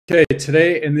Okay,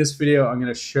 today in this video, I'm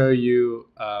going to show you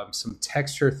some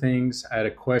texture things. I had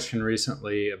a question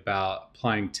recently about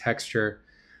applying texture.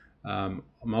 I'm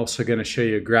also going to show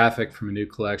you a graphic from a new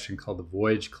collection called the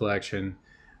Voyage Collection.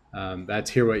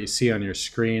 That's here what you see on your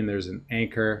screen. There's an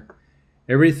anchor.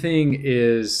 Everything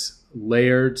is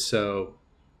layered, so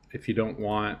if you don't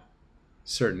want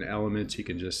certain elements, you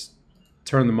can just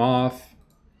turn them off.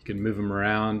 You can move them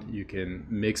around. You can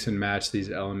mix and match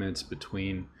these elements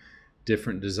between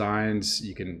different designs.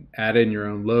 You can add in your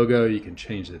own logo. You can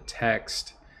change the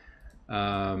text.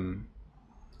 For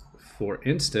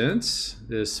instance,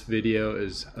 this video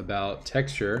is about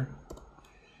texture.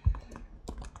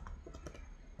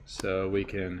 So we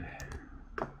can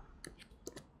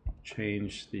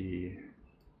change the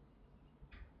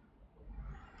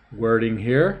wording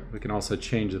here. We can also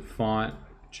change the font,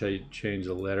 change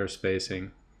the letter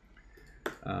spacing.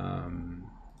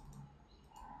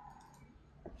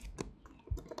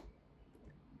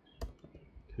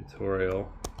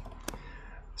 Tutorial.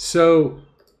 So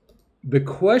the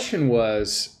question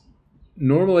was,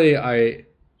 normally I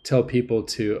tell people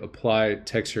to apply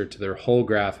texture to their whole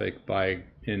graphic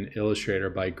in Illustrator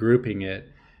by grouping it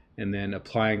and then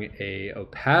applying a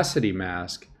opacity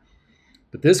mask.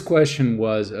 But this question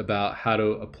was about how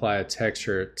to apply a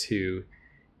texture to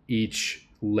each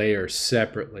layer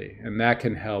separately, and that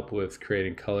can help with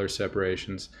creating color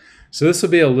separations. So this will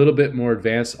be a little bit more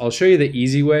advanced. I'll show you the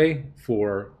easy way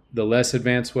for the less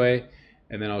advanced way,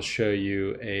 and then I'll show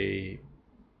you a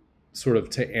sort of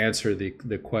to answer the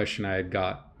question I had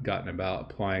gotten about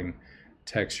applying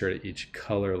texture to each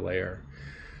color layer.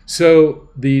 So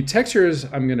the textures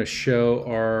I'm going to show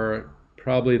are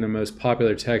probably the most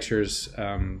popular textures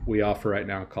we offer right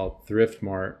now, called Thrift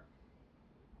Mart.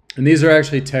 And these are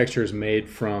actually textures made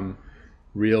from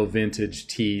real vintage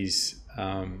tees.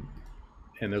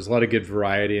 And there's a lot of good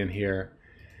variety in here.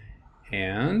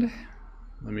 And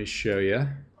let me show you.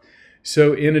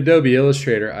 So in Adobe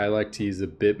Illustrator, I like to use the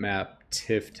bitmap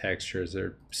TIFF textures.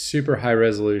 They're super high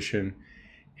resolution,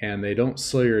 and they don't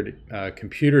slow your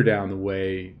computer down the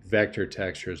way vector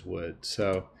textures would.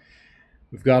 So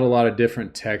we've got a lot of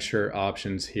different texture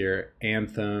options here: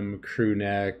 Anthem, crew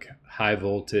neck, high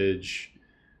voltage,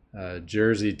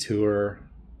 Jersey Tour.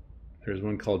 There's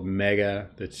one called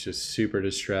Mega that's just super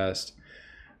distressed.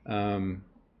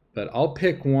 But I'll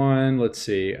pick one. Let's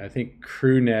see. I think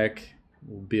crew neck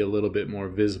will be a little bit more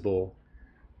visible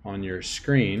on your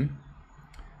screen.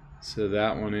 So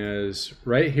that one is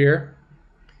right here.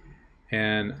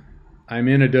 And I'm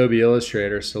in Adobe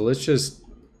Illustrator, so let's just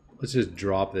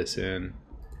drop this in,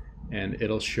 and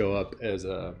it'll show up as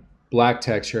a black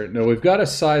texture. Now we've got to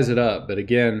size it up, but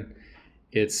again,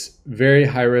 it's very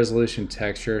high resolution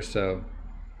texture, so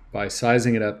by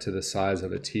sizing it up to the size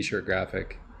of a t-shirt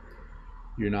graphic,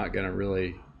 you're not going to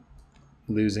really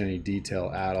lose any detail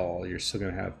at all. You're still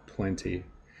going to have plenty.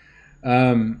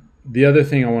 The other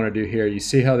thing I want to do here, you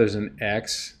see how there's an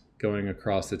X going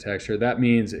across the texture? That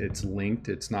means it's linked,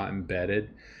 it's not embedded.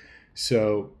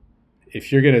 So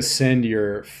if you're going to send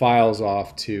your files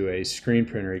off to a screen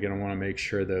printer, you're going to want to make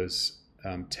sure those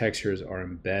textures are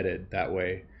embedded. That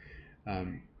way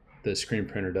the screen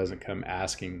printer doesn't come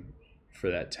asking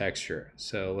for that texture.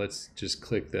 So let's just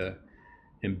click the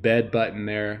embed button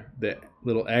there. The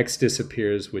little X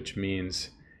disappears, which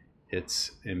means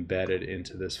it's embedded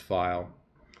into this file.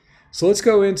 So let's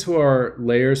go into our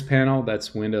layers panel.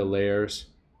 That's window layers.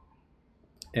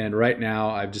 And right now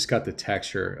I've just got the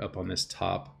texture up on this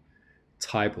top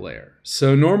type layer.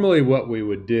 So normally what we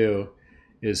would do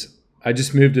is, I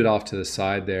just moved it off to the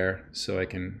side there so I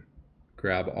can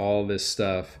grab all this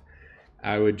stuff.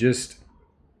 I would just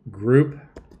group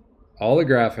all the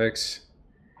graphics,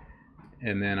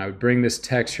 and then I would bring this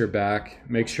texture back,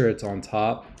 make sure it's on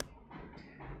top,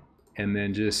 and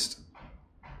then just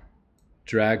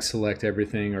drag select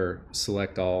everything, or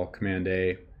select all, Command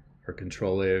A or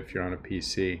Control A if you're on a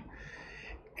PC.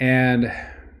 And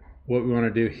what we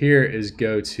want to do here is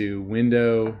go to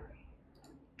Window,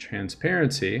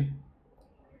 Transparency,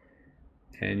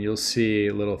 and you'll see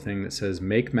a little thing that says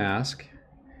Make Mask.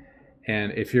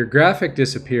 And if your graphic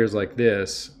disappears like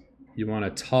this, you want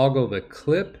to toggle the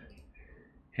clip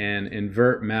and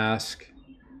invert mask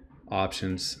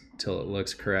options till it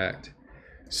looks correct.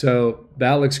 So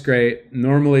that looks great.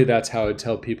 Normally that's how I would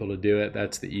tell people to do it.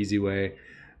 That's the easy way.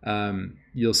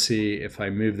 You'll see if I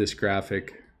move this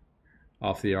graphic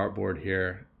off the artboard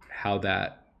here, how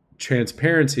that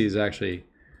transparency is actually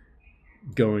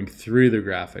going through the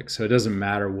graphic. So it doesn't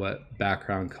matter what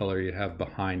background color you have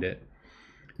behind it.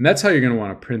 And that's how you're going to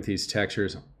want to print these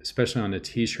textures, especially on the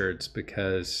t-shirts,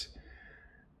 because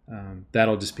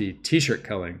that'll just be t-shirt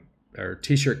coloring. or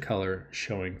t-shirt color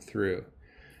showing through.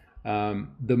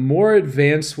 The more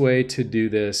advanced way to do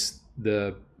this,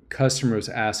 the customer was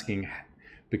asking,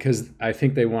 because I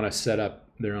think they want to set up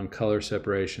their own color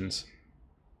separations.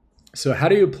 So how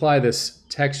do you apply this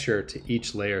texture to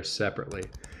each layer separately?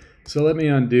 So let me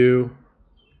undo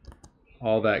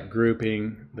all that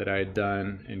grouping that I had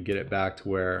done and get it back to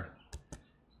where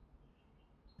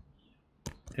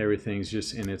everything's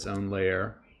just in its own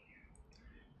layer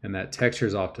and that texture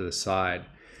is off to the side.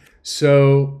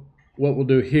 So what we'll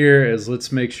do here is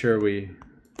let's make sure we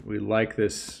like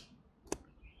this.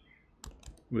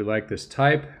 We like this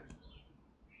type,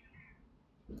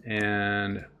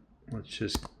 and let's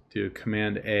just do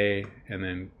Command A and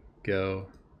then go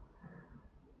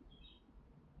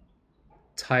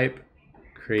type,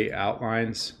 create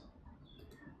outlines.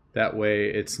 That way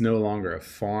it's no longer a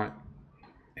font,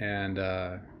 and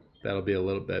that'll be a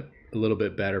little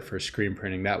bit better for screen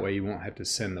printing. That way you won't have to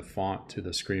send the font to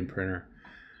the screen printer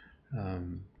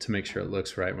to make sure it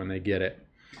looks right when they get it.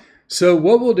 So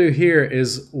what we'll do here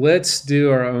is let's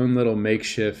do our own little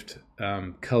makeshift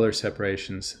color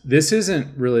separations. This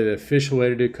isn't really the official way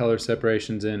to do color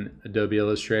separations in Adobe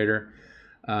Illustrator.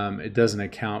 It doesn't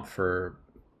account for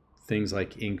things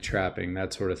like ink trapping,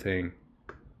 that sort of thing.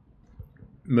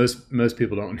 Most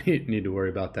people don't need to worry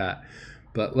about that.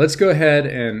 But let's go ahead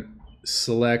and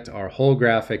select our whole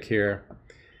graphic here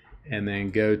and then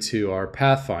go to our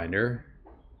Pathfinder,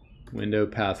 Window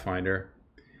Pathfinder,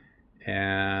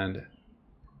 and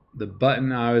the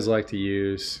button I always like to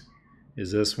use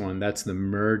is this one. That's the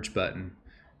merge button.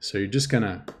 So you're just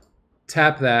gonna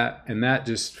tap that, and that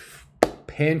just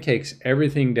pancakes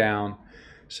everything down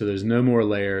so there's no more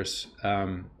layers.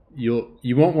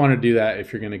 You won't want to do that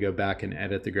if you're going to go back and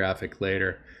edit the graphic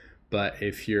later, but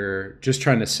if you're just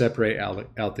trying to separate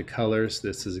out the colors,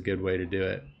 this is a good way to do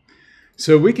it.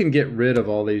 So we can get rid of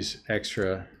all these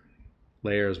extra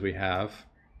layers we have.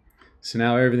 So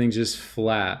now everything's just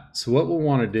flat. So what we'll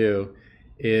want to do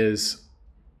is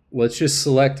let's just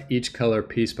select each color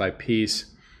piece by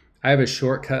piece. I have a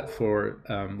shortcut for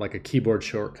like a keyboard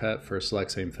shortcut for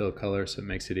select same fill color, so it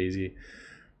makes it easy.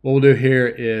 What we'll do here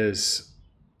is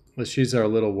let's use our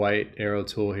little white arrow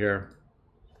tool here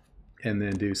and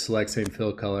then do select same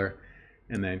fill color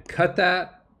and then cut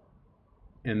that,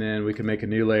 and then we can make a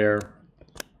new layer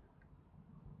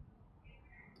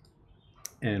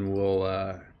and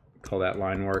we'll call that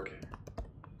line work,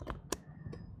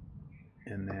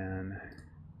 and then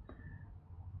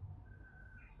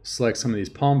select some of these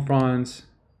palm fronds,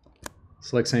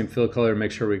 select same fill color,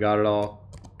 make sure we got it all,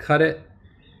 cut it,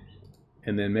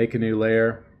 and then make a new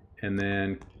layer, and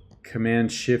then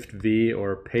Command Shift V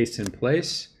or paste in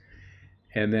place.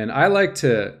 And then I like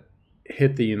to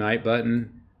hit the Unite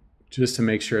button just to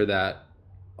make sure that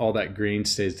all that green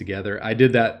stays together. I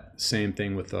did that same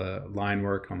thing with the line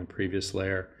work on the previous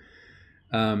layer.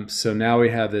 So now we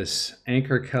have this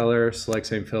anchor color, select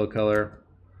same fill color,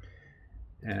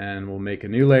 and we'll make a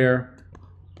new layer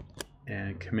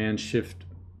and Command Shift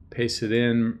paste it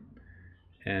in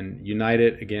and unite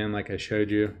it again like I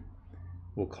showed you.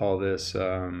 We'll call this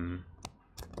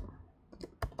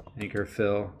anchor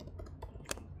fill.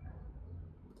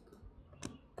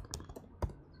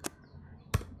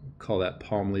 Call that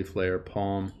palm leaf layer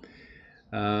palm.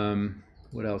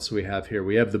 What else do we have here?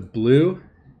 We have the blue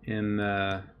in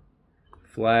the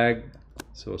flag,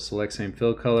 so we'll select same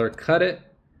fill color, cut it,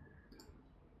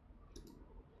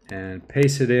 and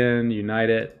paste it in, unite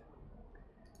it.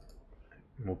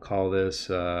 We'll call this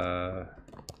flag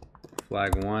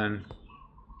 1,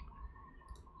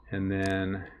 and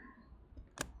then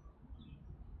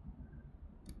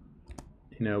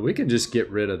we can just get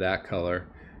rid of that color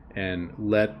and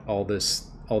let all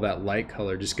that light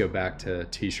color just go back to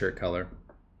t-shirt color.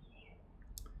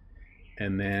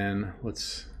 And then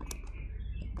let's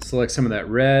select some of that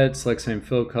red, select same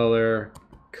fill color,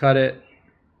 cut it,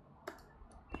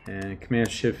 and Command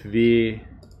Shift V,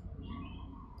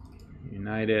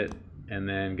 unite it, and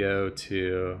then go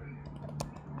to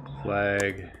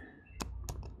flag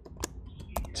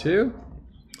 2.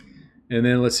 And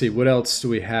then let's see, what else do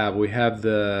we have? We have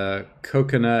the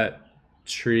coconut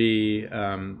tree,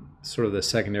 sort of the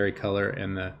secondary color,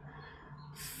 and the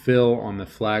fill on the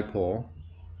flagpole.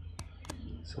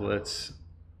 So let's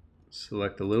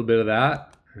select a little bit of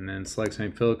that and then select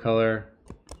same fill color.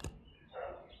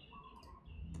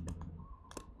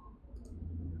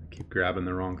 I keep grabbing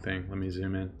the wrong thing. Let me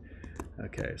zoom in.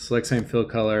 Okay, select same fill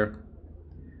color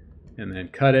and then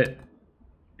cut it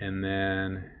and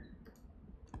then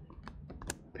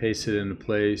paste it into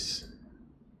place,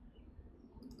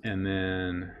 and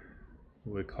then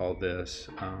we call this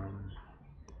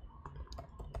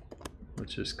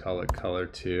let's just call it color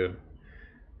 2.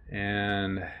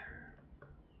 And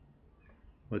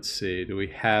let's see, do we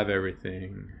have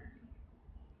everything?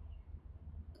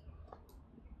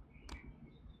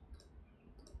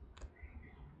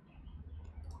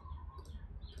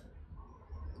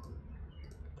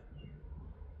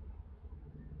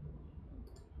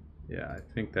 Yeah, I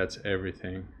think that's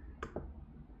everything.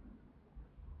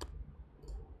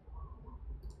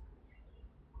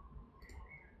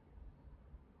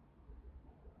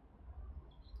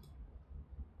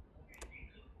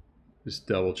 Just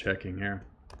double checking here.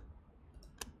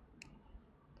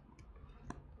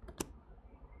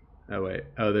 Oh wait,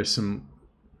 oh there's some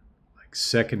like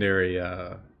secondary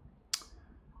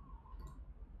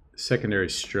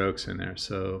strokes in there,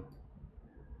 so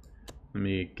let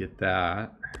me get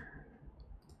that.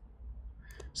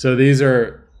 So these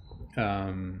are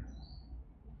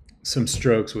some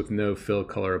strokes with no fill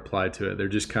color applied to it. They're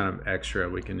just kind of extra.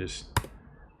 We can just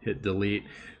hit delete.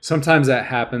 Sometimes that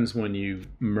happens when you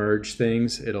merge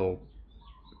things. It'll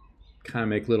kind of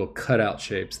make little cutout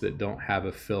shapes that don't have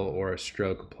a fill or a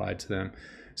stroke applied to them.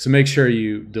 So make sure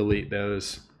you delete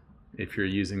those if you're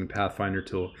using the Pathfinder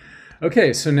tool.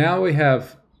 Okay, so now we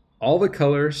have all the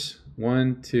colors.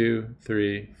 1, 2,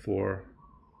 3, 4.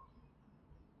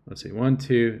 Let's see, 1,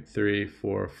 2, 3,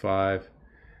 4, 5,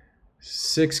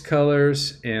 6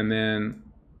 colors, and then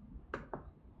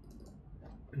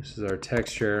this is our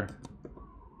texture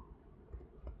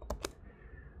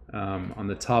on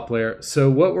the top layer. So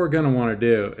what we're going to want to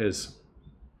do is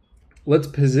let's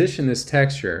position this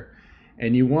texture,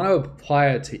 and you want to apply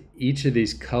it to each of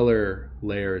these color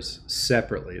layers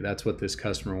separately. That's what this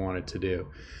customer wanted to do.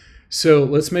 So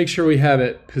let's make sure we have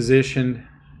it positioned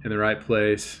in the right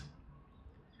place.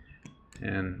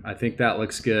 And I think that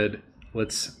looks good.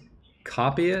 Let's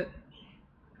copy it.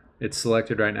 It's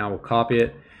selected right now. We'll copy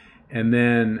it. And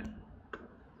then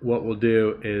what we'll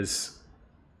do is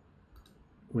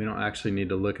we don't actually need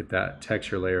to look at that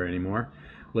texture layer anymore.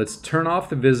 Let's turn off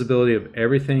the visibility of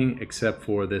everything except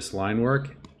for this line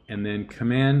work, and then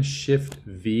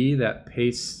Command-Shift-V, that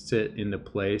pastes it into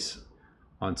place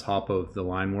on top of the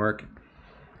line work.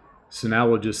 So now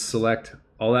we'll just select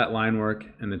all that line work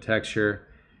and the texture,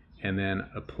 and then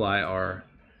apply our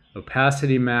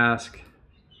opacity mask,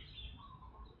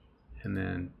 and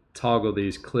then toggle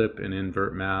these clip and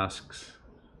invert masks,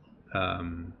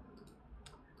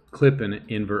 clip and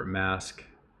invert mask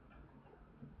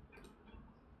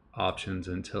options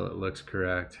until it looks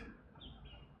correct.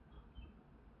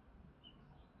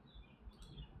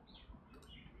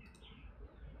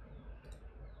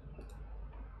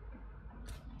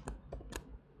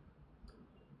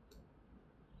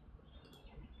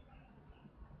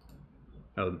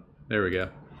 Oh, there we go.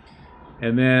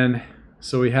 And then,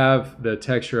 so we have the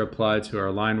texture applied to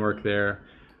our line work there,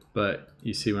 but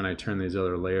you see when I turn these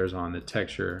other layers on, the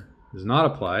texture is not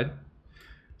applied.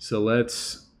 So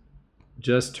let's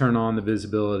just turn on the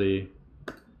visibility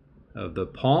of the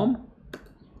palm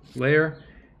layer,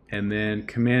 and then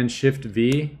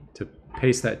Command-Shift-V to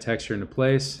paste that texture into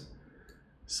place.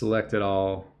 Select it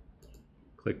all,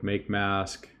 click Make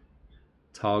Mask,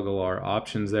 toggle our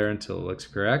options there until it looks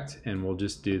correct, and we'll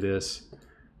just do this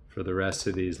for the rest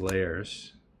of these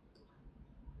layers.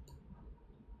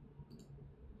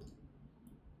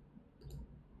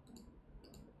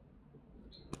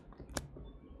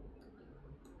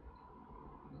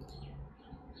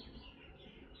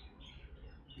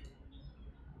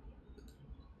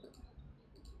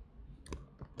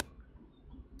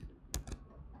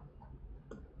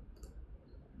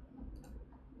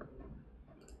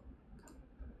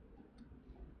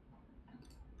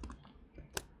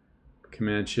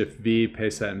 Command-Shift-V,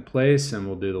 paste that in place, and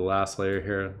we'll do the last layer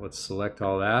here. Let's select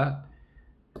all that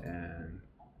and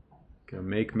go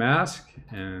Make Mask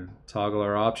and toggle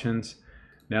our options.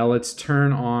 Now let's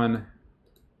turn on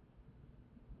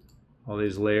all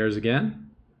these layers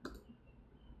again.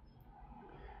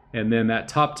 And then that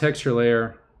top texture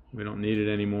layer, we don't need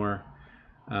it anymore.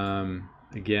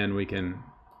 Again, we can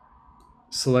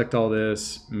select all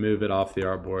this, move it off the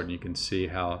artboard, and you can see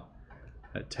how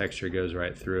that texture goes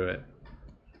right through it.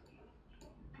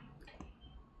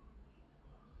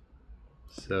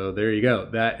 So there you go.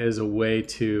 That is a way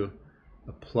to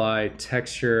apply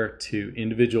texture to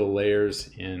individual layers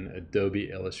in Adobe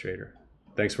Illustrator.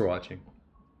 Thanks for watching.